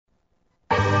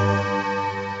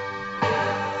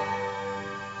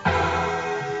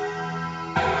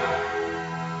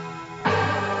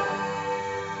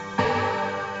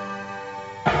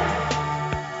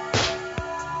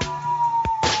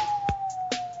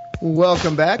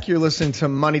Welcome back. You're listening to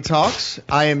Money Talks.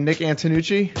 I am Nick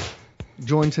Antonucci,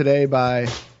 joined today by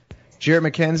Jarrett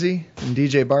McKenzie and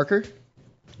DJ Barker.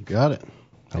 You got it.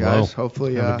 Guys,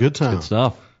 hopefully have a good time. Good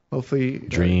stuff. Hopefully,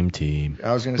 Dream team.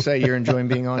 I was going to say you're enjoying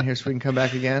being on here, so we can come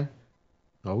back again.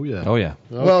 Oh yeah. Oh yeah.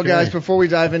 Okay. Well, guys, before we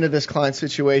dive into this client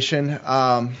situation,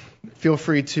 feel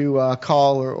free to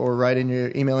call or write in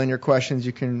your email in your questions.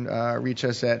 You can reach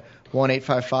us at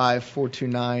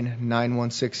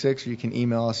 1-855-429-9166, or you can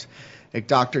email us at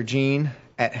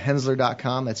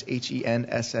drgene@hensler.com. That's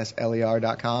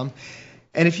HENSSLER.com.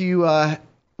 And if you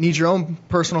need your own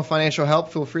personal financial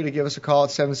help, feel free to give us a call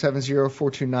at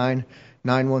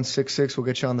 770-429-9166. We'll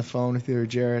get you on the phone with either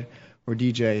Jared or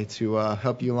DJ to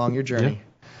help you along your journey. Yeah.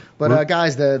 But,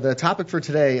 guys, the topic for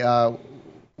today,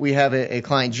 we have a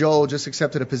client, Joel, just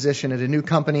accepted a position at a new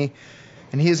company,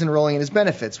 and he is enrolling in his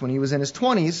benefits. When he was in his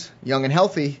 20s, young and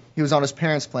healthy, he was on his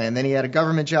parents' plan. Then he had a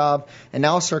government job, and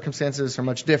now his circumstances are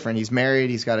much different. He's married,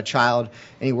 he's got a child,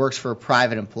 and he works for a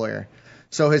private employer.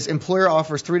 So his employer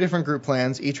offers 3 different group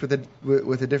plans, each with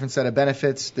a different set of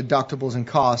benefits, deductibles, and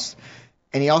costs.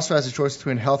 And he also has a choice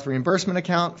between a health reimbursement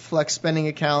account, flex spending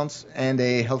accounts, and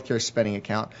a healthcare spending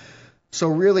account. So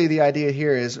really the idea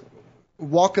here is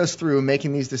walk us through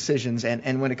making these decisions,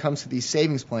 and when it comes to these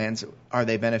savings plans, are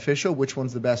they beneficial? Which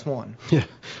one's the best one? Yeah.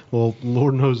 Well,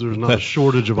 Lord knows there's not a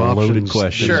shortage of options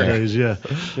question. these Sure. days.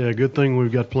 Yeah. Good thing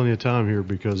we've got plenty of time here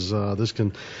because this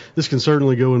can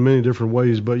certainly go in many different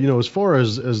ways. But as far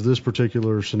as this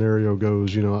particular scenario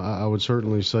goes, I would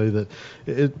certainly say that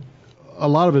a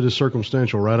lot of it is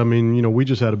circumstantial, right? I mean, we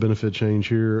just had a benefit change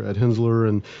here at Hensler,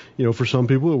 and, for some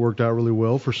people it worked out really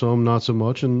well, for some not so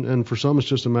much, and for some it's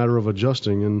just a matter of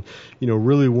adjusting. And,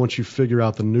 really once you figure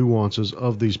out the nuances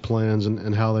of these plans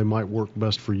and how they might work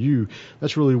best for you,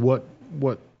 that's really what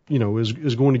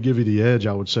is going to give you the edge,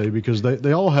 I would say, because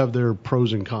they all have their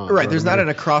pros and cons. Right. There's not an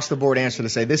across-the-board answer to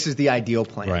say this is the ideal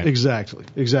plan. Right. Exactly.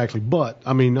 But,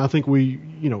 I think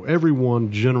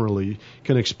everyone generally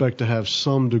can expect to have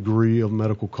some degree of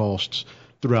medical costs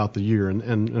throughout the year.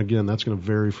 And again, that's going to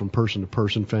vary from person to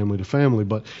person, family to family.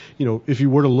 But, if you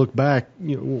were to look back,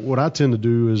 what I tend to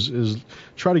do is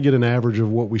try to get an average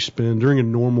of what we spend during a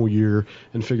normal year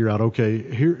and figure out, okay,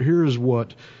 here is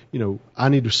what I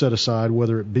need to set aside,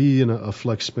 whether it be in a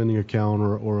flex spending account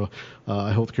or a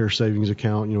healthcare savings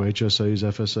account, HSAs,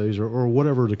 FSAs, or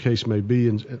whatever the case may be.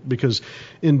 And because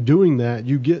in doing that,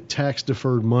 you get tax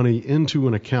deferred money into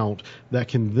an account that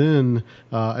can then,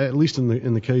 at least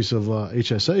in the case of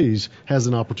HSAs, has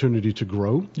an opportunity to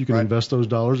grow. You can invest those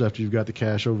dollars after you've got the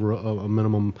cash over a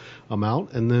minimum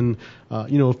amount, and then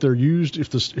if they're used,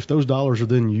 if those dollars are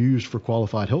then used for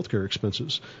qualified healthcare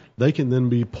expenses, they can then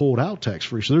be pulled out tax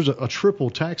free. So there's a triple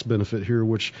tax benefit here,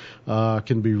 which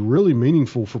can be really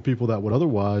meaningful for people that would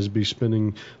otherwise be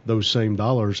spending those same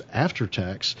dollars after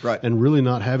tax, and really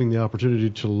not having the opportunity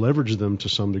to leverage them to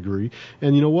some degree.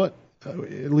 And you know what?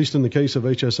 At least in the case of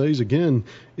HSAs, again,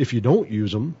 if you don't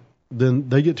use them, then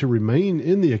they get to remain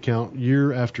in the account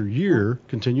year after year,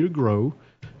 continue to grow,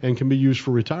 and can be used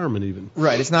for retirement even.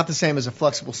 Right. It's not the same as a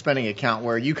flexible spending account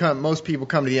where most people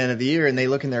come to the end of the year and they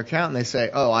look in their account and they say,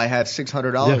 oh, I have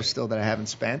 $600 still that I haven't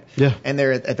spent. Yeah. And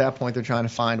they're at that point they're trying to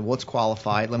find what's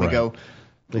qualified. Let me go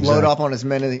load up on as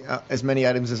many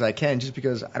items as I can just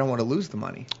because I don't want to lose the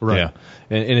money. Right. Yeah.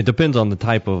 And it depends on the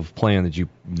type of plan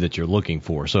that you're looking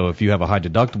for. So if you have a high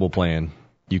deductible plan,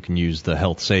 you can use the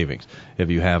health savings. If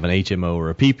you have an HMO or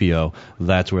a PPO,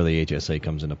 that's where the HSA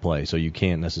comes into play. So you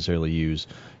can't necessarily use,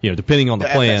 depending on the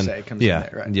plan. FSA comes in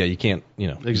there, right? Yeah, you can't,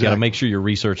 Exactly. You got to make sure you're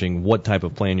researching what type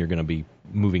of plan you're going to be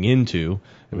moving into.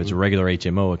 If it's a regular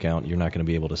HMO account, you're not going to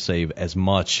be able to save as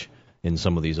much in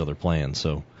some of these other plans.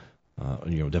 So,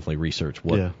 definitely research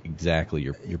what exactly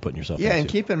you're putting yourself into. Yeah, and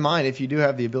keep in mind, if you do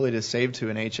have the ability to save to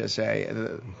an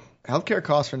HSA, healthcare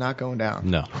costs are not going down.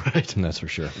 No, right. That's for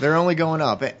sure. They're only going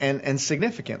up, and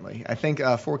significantly. I think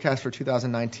forecast for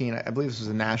 2019, I believe this was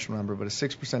a national number, but a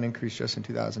 6% increase just in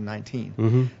 2019.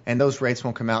 Mm-hmm. And those rates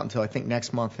won't come out until I think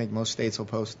next month. I think most states will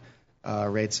post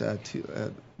rates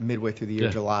midway through the year,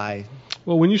 July.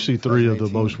 Well, when you see 3 of the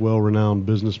most well-renowned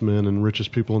businessmen and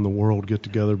richest people in the world get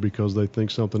together because they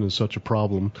think something is such a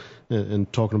problem,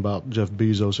 and talking about Jeff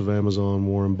Bezos of Amazon,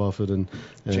 Warren Buffett, and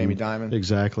Jamie Dimon.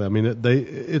 Exactly. I mean,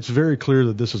 it's very clear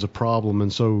that this is a problem.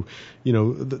 And so,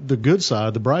 the good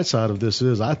side, the bright side of this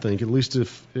is, I think, at least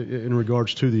if in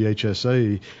regards to the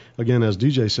HSA, again, as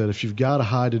DJ said, if you've got a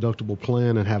high deductible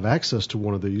plan and have access to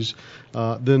one of these,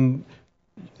 then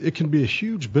it can be a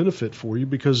huge benefit for you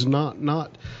because the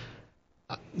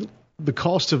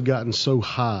costs have gotten so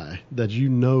high that you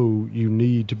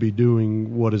need to be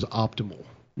doing what is optimal.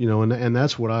 And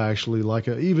that's what I actually like.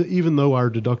 Even though our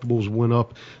deductibles went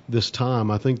up this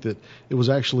time, I think that it was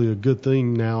actually a good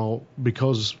thing now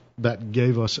because that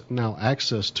gave us now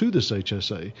access to this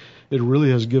HSA. It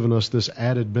really has given us this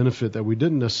added benefit that we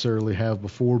didn't necessarily have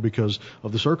before because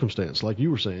of the circumstance. Like you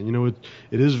were saying,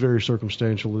 it is very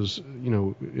circumstantial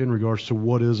in regards to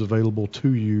what is available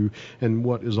to you and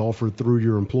what is offered through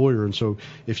your employer. And so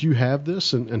if you have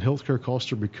this and healthcare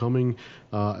costs are becoming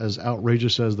as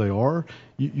outrageous as they are,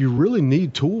 you really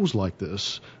need tools like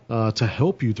this to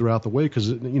help you throughout the way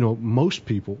because, most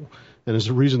people, and it's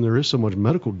the reason there is so much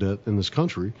medical debt in this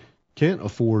country, can't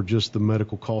afford just the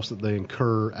medical costs that they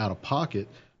incur out of pocket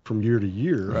from year to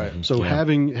year. Right. So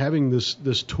having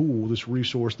this tool, this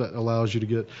resource that allows you to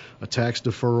get a tax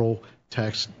deferral,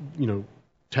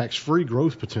 tax-free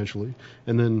growth potentially,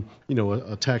 and then,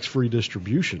 a tax-free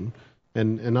distribution.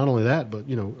 And not only that, but,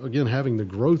 again, having the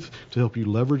growth to help you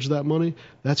leverage that money,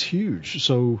 that's huge.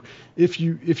 So if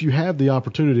you have the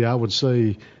opportunity, I would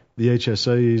say the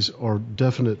HSAs are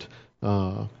definite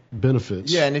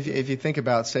benefits. Yeah, and if you think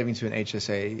about saving to an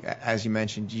HSA, as you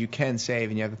mentioned, you can save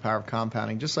and you have the power of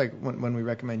compounding. Just like when we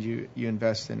recommend you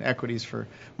invest in equities for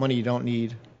money you don't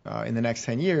need in the next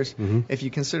 10 years, if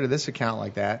you consider this account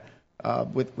like that,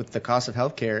 with the cost of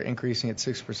healthcare increasing at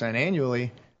 6%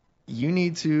 annually, you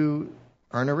need to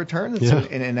earn a return that's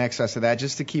in excess of that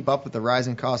just to keep up with the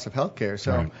rising cost of healthcare.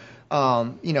 So,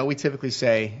 we typically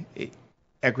say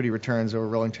equity returns over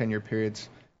rolling 10-year periods,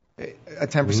 a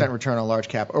 10% return on large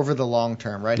cap over the long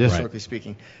term, right? Historically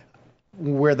speaking.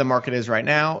 Where the market is right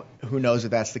now, who knows if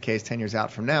that's the case 10 years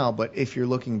out from now. But if you're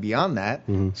looking beyond that,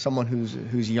 someone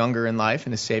who's younger in life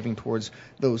and is saving towards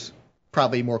those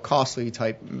probably more costly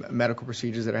type medical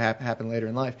procedures that happen later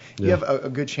in life, you have a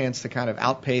good chance to kind of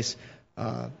outpace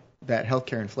that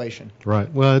healthcare inflation.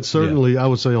 Right. Well, it's certainly, I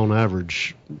would say on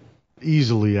average,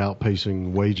 easily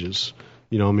outpacing wages.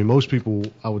 Most people,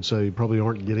 I would say, probably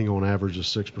aren't getting on average a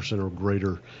 6% or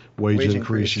greater wage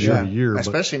increase year to year.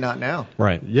 Especially not now.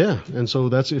 Right. Yeah. And so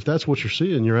if that's what you're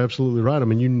seeing, you're absolutely right.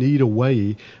 You need a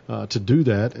way to do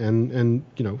that. And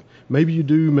maybe you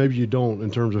do, maybe you don't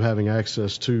in terms of having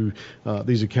access to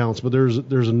these accounts. But there's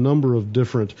a number of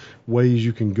different ways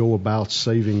you can go about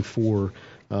saving for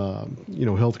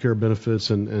healthcare benefits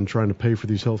and trying to pay for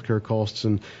these healthcare costs.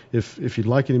 And if you'd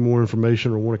like any more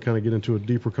information or want to kind of get into a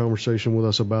deeper conversation with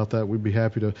us about that, we'd be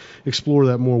happy to explore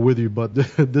that more with you. But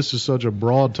this is such a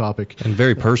broad topic. And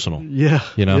very personal. Yeah.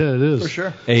 Yeah, it is. For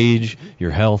sure. Age,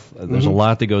 your health, there's a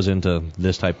lot that goes into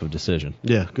this type of decision.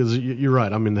 Yeah, because you're right.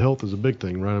 The health is a big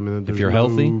thing, right? If you're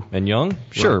healthy and young,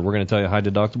 sure, we're going to tell you high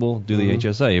deductible, do the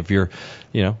HSA. If you're,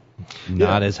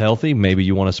 not as healthy, maybe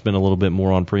you want to spend a little bit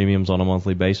more on premiums on a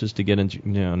monthly basis to get into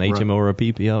an HMO or a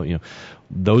PPO.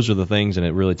 Those are the things, and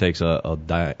it really takes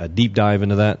a deep dive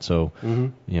into that. So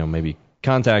maybe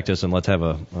contact us and let's have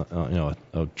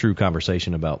a true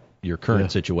conversation about your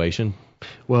current situation.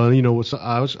 Well,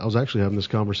 I was actually having this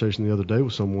conversation the other day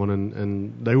with someone,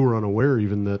 and they were unaware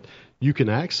even that you can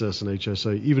access an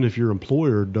HSA even if your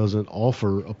employer doesn't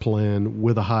offer a plan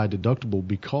with a high deductible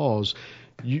because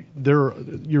your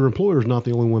employer is not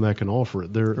the only one that can offer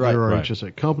it. There are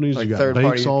HSA companies. Like you got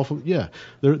banks party. off them. Yeah,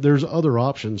 there's other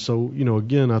options. So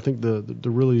again, I think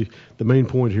the main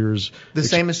point here is the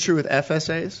same is true with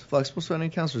FSAs, flexible spending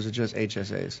accounts, or is it just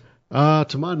HSAs?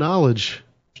 To my knowledge,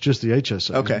 it's just the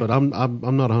HSAs. Okay. But I'm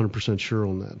not 100% sure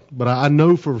on that. But I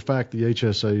know for a fact the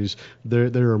HSAs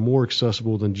they are more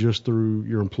accessible than just through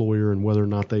your employer and whether or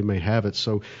not they may have it.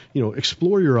 So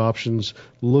explore your options,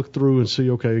 look through and see,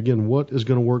 okay, again, what is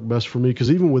going to work best for me? Because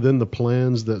even within the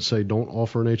plans that say don't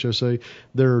offer an HSA,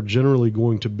 there are generally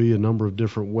going to be a number of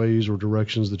different ways or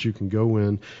directions that you can go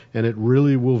in, and it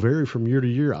really will vary from year to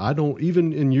year.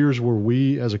 Even in years where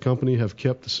we as a company have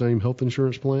kept the same health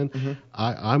insurance plan,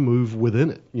 I move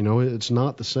within it. It's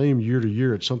not the same year to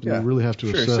year. It's something you really have to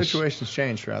assess. Sure, situations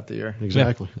change throughout the year.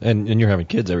 Exactly. Yeah. And you're having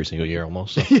kids every single year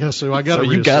almost. So. Yeah, so I got to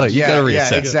you got to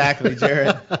reassess. Yeah, exactly,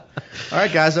 Jared. All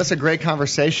right, guys, that's a great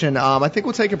conversation. I think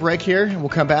we'll take a break here, and we'll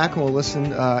come back and we'll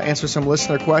listen, answer some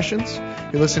listener questions.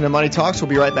 You're listening to Money Talks. We'll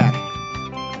be right back.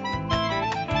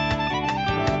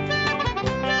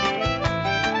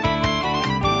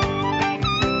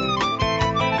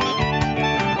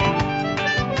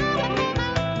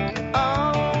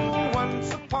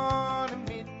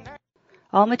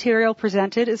 All material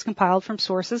presented is compiled from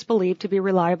sources believed to be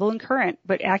reliable and current,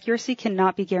 but accuracy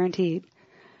cannot be guaranteed.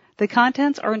 The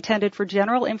contents are intended for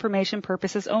general information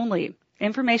purposes only.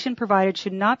 Information provided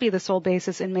should not be the sole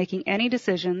basis in making any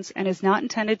decisions and is not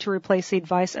intended to replace the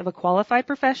advice of a qualified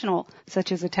professional,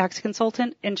 such as a tax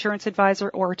consultant, insurance advisor,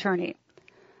 or attorney.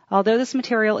 Although this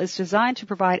material is designed to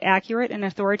provide accurate and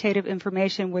authoritative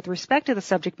information with respect to the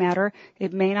subject matter,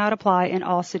 it may not apply in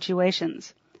all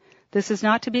situations. This is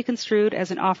not to be construed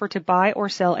as an offer to buy or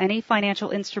sell any financial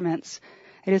instruments.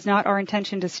 It is not our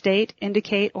intention to state,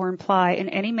 indicate, or imply in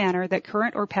any manner that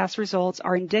current or past results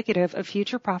are indicative of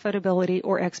future profitability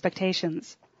or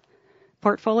expectations.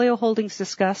 Portfolio holdings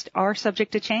discussed are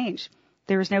subject to change.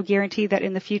 There is no guarantee that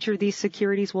in the future these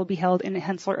securities will be held in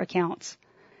Henssler accounts.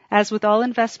 As with all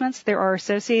investments, there are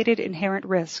associated inherent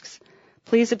risks.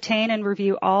 Please obtain and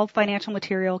review all financial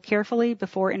material carefully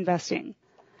before investing.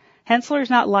 Henssler is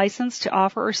not licensed to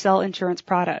offer or sell insurance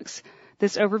products.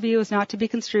 This overview is not to be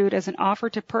construed as an offer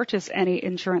to purchase any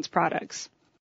insurance products.